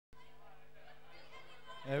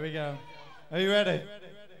There we go. Are you ready?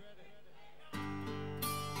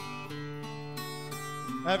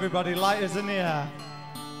 Everybody, lighters in the air.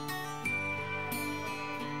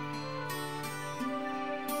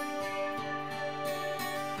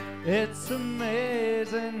 It's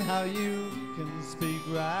amazing how you can speak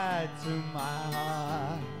right to my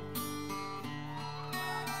heart.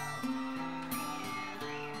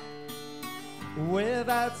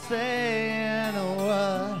 Without saying a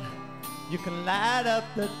word, you can light up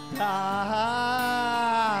the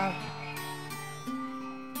dark.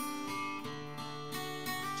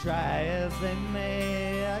 Try as they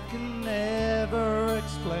may, I can never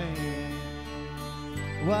explain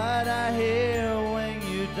what I hear when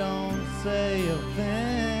you don't say a thing.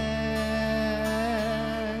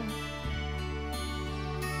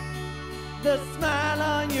 The smile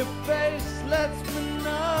on your face lets me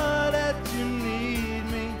know that you need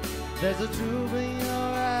me. There's a truth in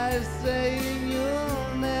your eyes saying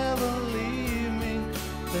you'll never leave me.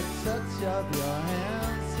 The touch of your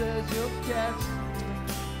hand says you'll catch me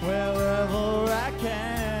wherever I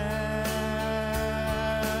can.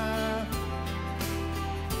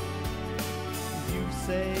 You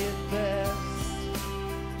say it best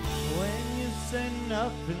when you say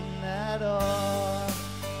nothing at all.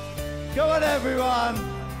 Go on, everyone!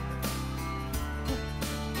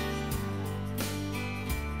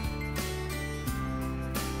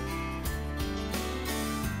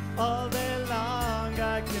 All day long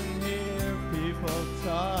I can hear people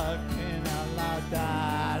talking out loud.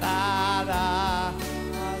 Da, da, da,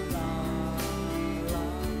 la, la.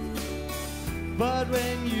 But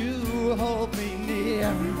when you hold me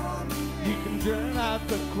near, you can drown out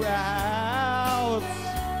the crowds.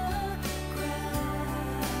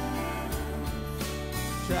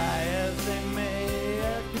 Try as they may, I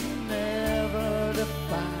can never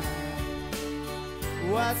define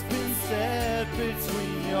what's been said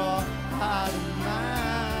between your heart and mine.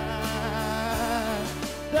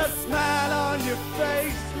 The smile on your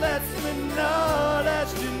face lets me know that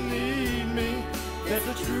you need me. There's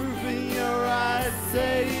a truth in your eyes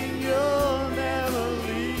saying you'll never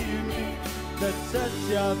leave me. The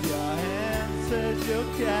touch of your hand says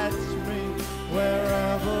you'll catch me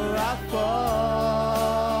wherever I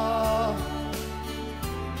fall.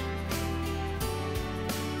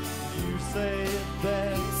 You say it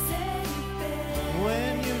best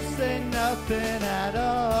when you say nothing at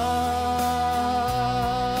all.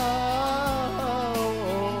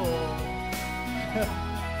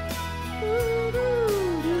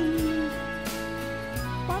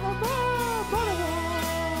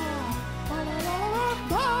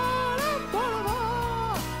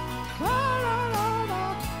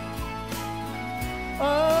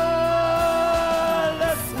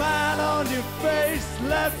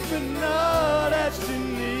 Let me know that you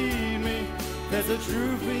need me. There's a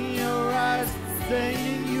truth in your eyes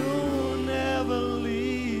saying you'll never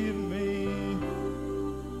leave me.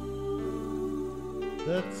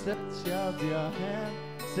 The touch of your hand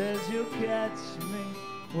says you'll catch me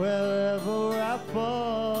wherever I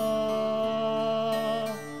fall.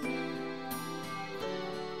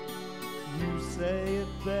 You say it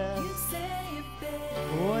best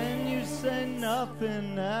when you say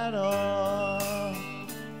nothing at all.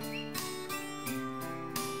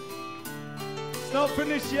 It's not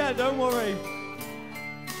finished yet, don't worry.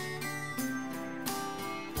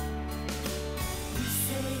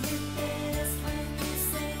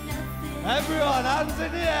 Everyone, hands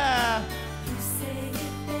in the air.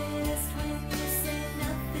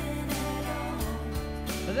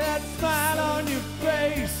 That smile on your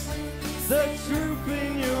face, the truth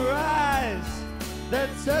in your eyes, the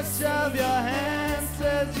touch of your hand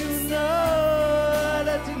says you know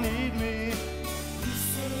that you need me.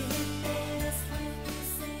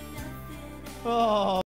 Oh.